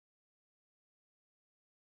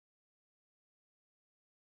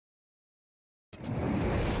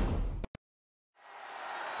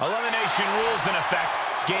Elimination rules in effect.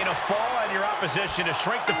 Gain a fall on your opposition to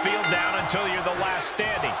shrink the field down until you're the last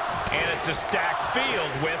standing. And it's a stacked field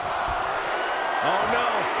with... Oh, no.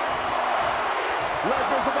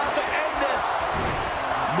 Lesnar's about to end this.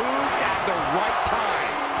 Moved at the right time.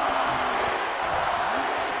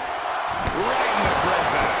 Right in the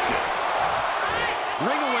breadbasket.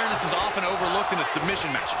 Ring awareness is often overlooked in a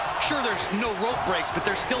submission match. Sure, there's no rope breaks, but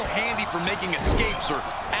they're still handy for making escapes or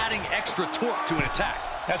adding extra torque to an attack.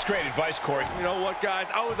 That's great advice, Corey. You know what, guys?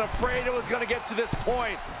 I was afraid it was going to get to this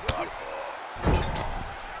point.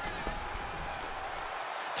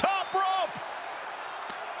 Top rope!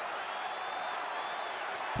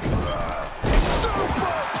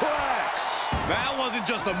 Superplex! That wasn't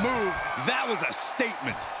just a move, that was a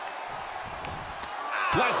statement.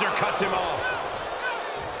 Lesnar cuts him off.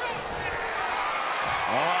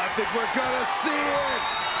 Oh, I think we're going to see it!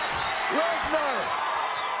 Lesnar!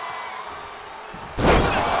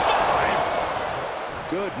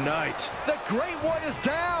 Good night. The Great One is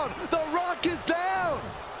down. The Rock is down.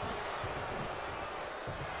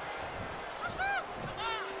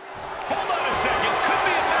 Hold on a second. Could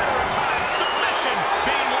be a matter of time. Submission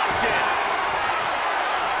being locked in.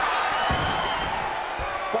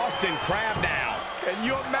 Boston Crab now. Can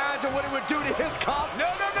you imagine what it would do to his comp?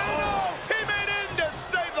 No. Teammate in to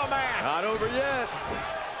save the match. Not over yet.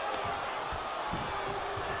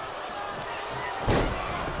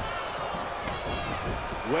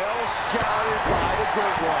 Well scouted by the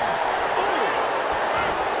Great One. Ooh.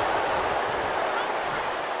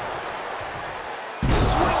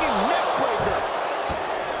 Swinging neck breaker.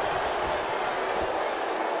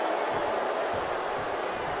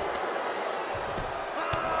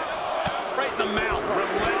 Right in the mouth.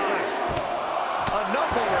 Relentless.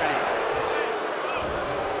 Enough already.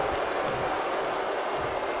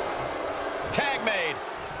 Tag made.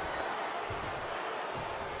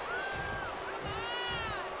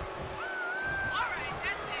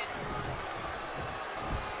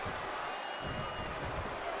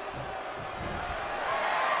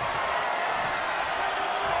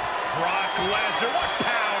 Brock Lesnar, what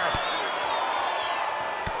power!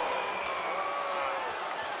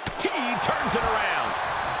 He turns it around.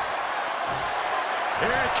 Here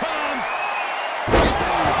it comes.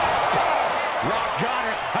 Yes! Rock got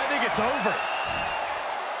it. I think it's over.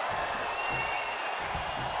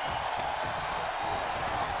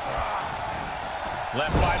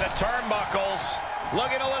 Left by the turnbuckles.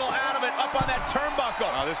 Looking a little out of it, up on that turnbuckle.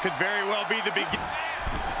 Oh, this could very well be the beginning.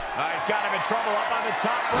 He's got him in trouble up on the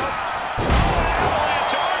top rope.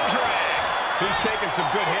 Avalanche arm drag. He's taking some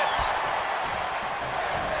good hits.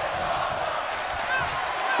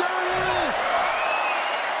 There it is.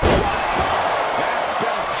 That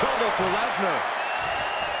spells trouble for Lesnar.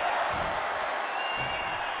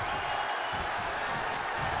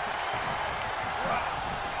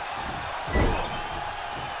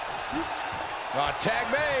 Tag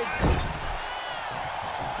made.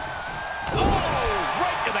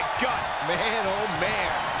 Right to the gut. Man, oh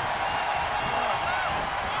man.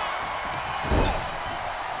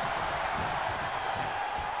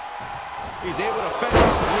 He's able to fend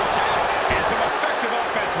off the attack. And some effective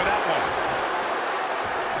offense with that one.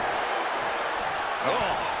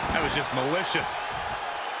 Oh, that was just malicious.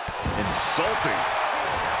 Insulting.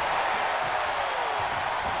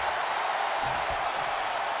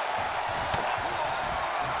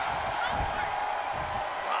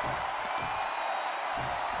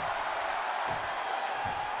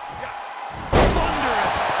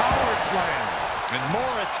 And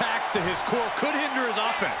more attacks to his core could hinder his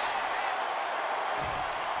offense.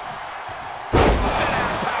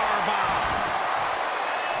 Powerbomb.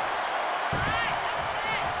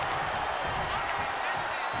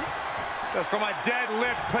 Just from a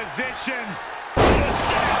deadlift position.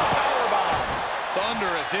 Powerbomb.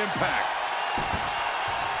 Thunderous impact.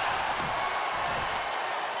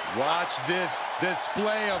 Watch this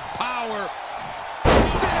display of power.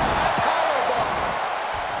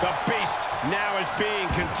 The beast now is being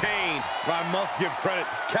contained. I must give credit.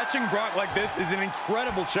 Catching Brock like this is an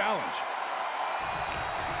incredible challenge.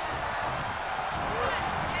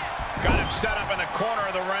 Got him set up in the corner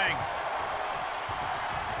of the ring.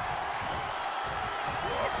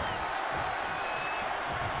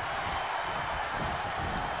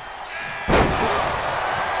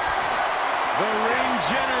 The ring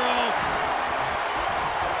general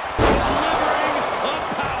delivering a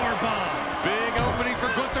powerbomb. Big opening for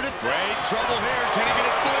Gunther. Great trouble here. Can he get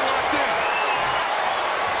it fully locked in?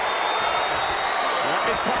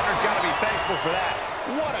 His partner's got to be thankful for that.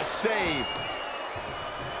 What a save.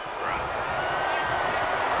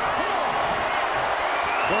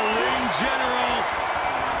 The ring general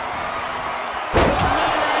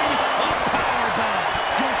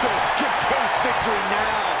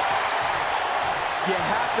You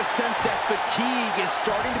have to sense that fatigue is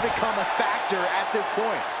starting to become a factor at this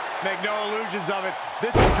point. Make no illusions of it.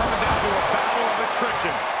 This is coming down to a battle of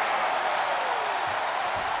attrition.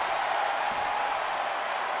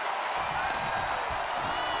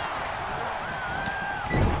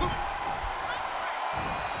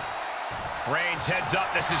 Reigns heads up.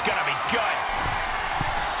 This is going to be good.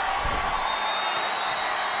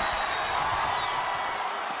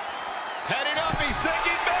 Heading up. He's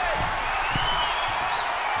thinking big.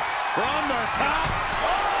 From the top.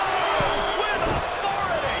 Oh, with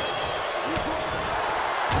authority.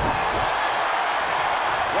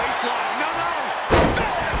 Waistlock. No.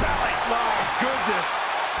 Belly. My goodness.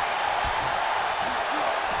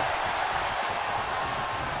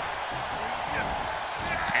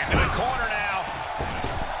 Into the corner now.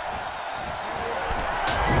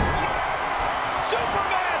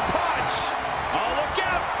 Superman punch. Oh, look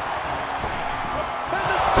out. And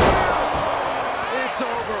the spear. It's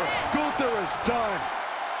over. Gunther is done.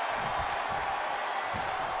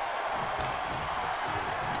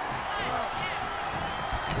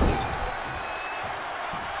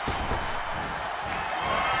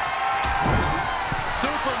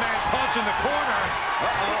 Superman punch in the corner.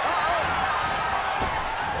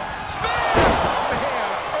 Man,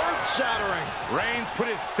 earth-shattering. Reigns put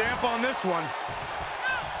his stamp on this one.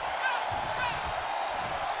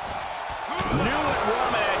 Knew what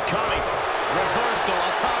Roman had coming. Reversal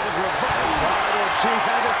on top of reversal. Oh, she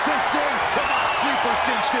has it cinched in. Come on, sleeper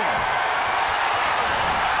cinched in.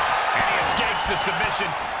 And he escapes the submission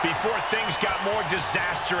before things got more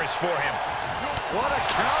disastrous for him. What a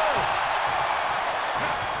counter.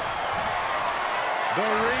 The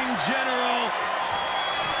ring general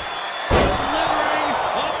delivering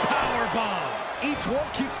a powerbomb. Each one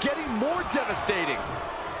keeps getting more devastating.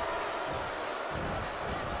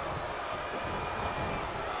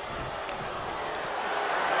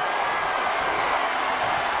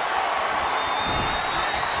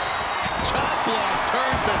 Chop block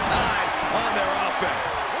turns the tide on their offense.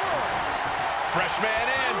 Fresh man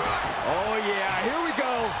in. Oh, yeah, here we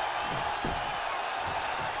go.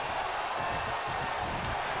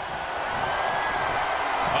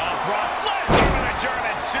 Brock Lesnar with a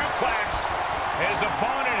German suplex. His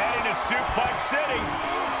opponent heading to Suplex City.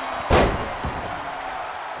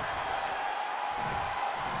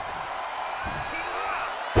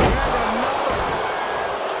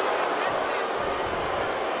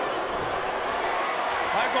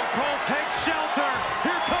 Michael Cole takes shelter.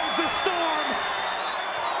 Here comes the storm.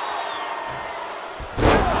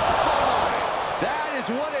 That is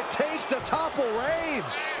what it takes to topple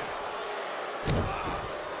Reigns.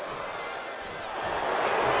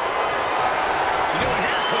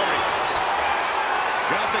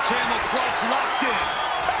 Got the camel clutch locked in.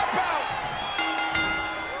 Tap out.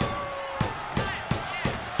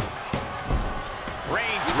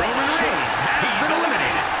 Reigns from Reigns has been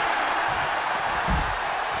eliminated.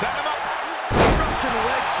 Set him up. Russian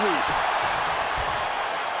leg sweep.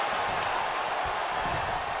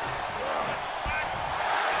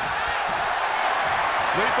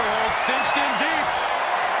 Sleeper hold cinched in deep.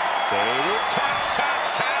 Faded. Tap.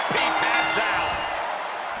 He taps out.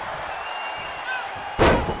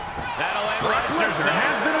 That'll end Lesnar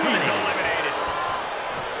has been eliminated.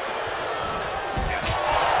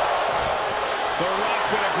 The Rock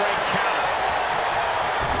with a great counter.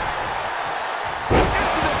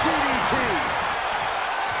 Into the DDT.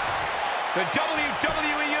 The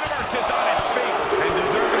WWE Universe is on its feet. And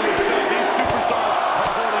deservedly so, these superstars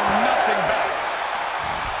are holding nothing back.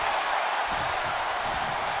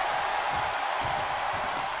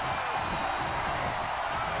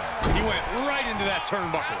 He went right into that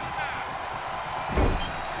turnbuckle.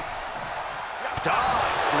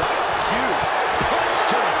 Dodged right cue. Punch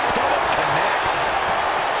to the stomach connects.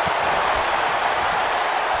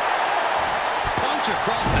 Punch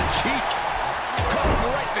across the cheek. Cut him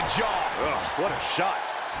right in the jaw. Ugh, what a shot.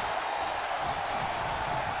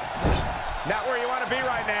 Not where you want to be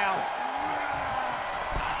right now.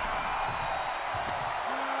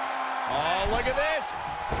 Oh, look at this.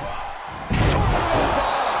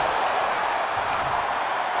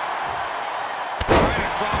 Right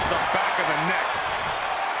across the back of the neck.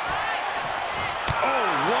 Oh,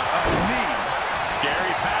 what a knee.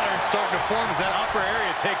 Scary pattern starting to form as that upper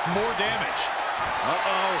area takes more damage.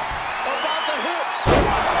 Uh-oh. About to hit.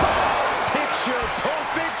 Picture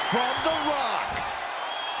perfect from The Rock.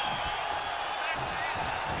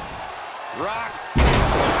 Rock.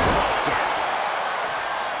 Buster.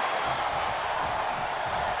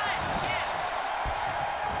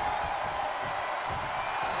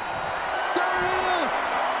 There it is.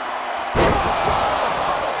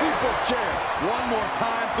 People's champ. One more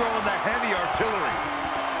time, throwing the heavy artillery.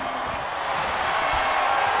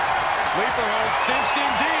 Sleeper hold cinched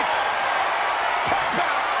in deep. Tap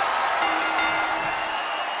out.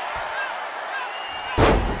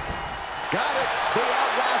 Got it. They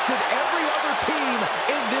outlasted every other team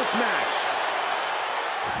in this match.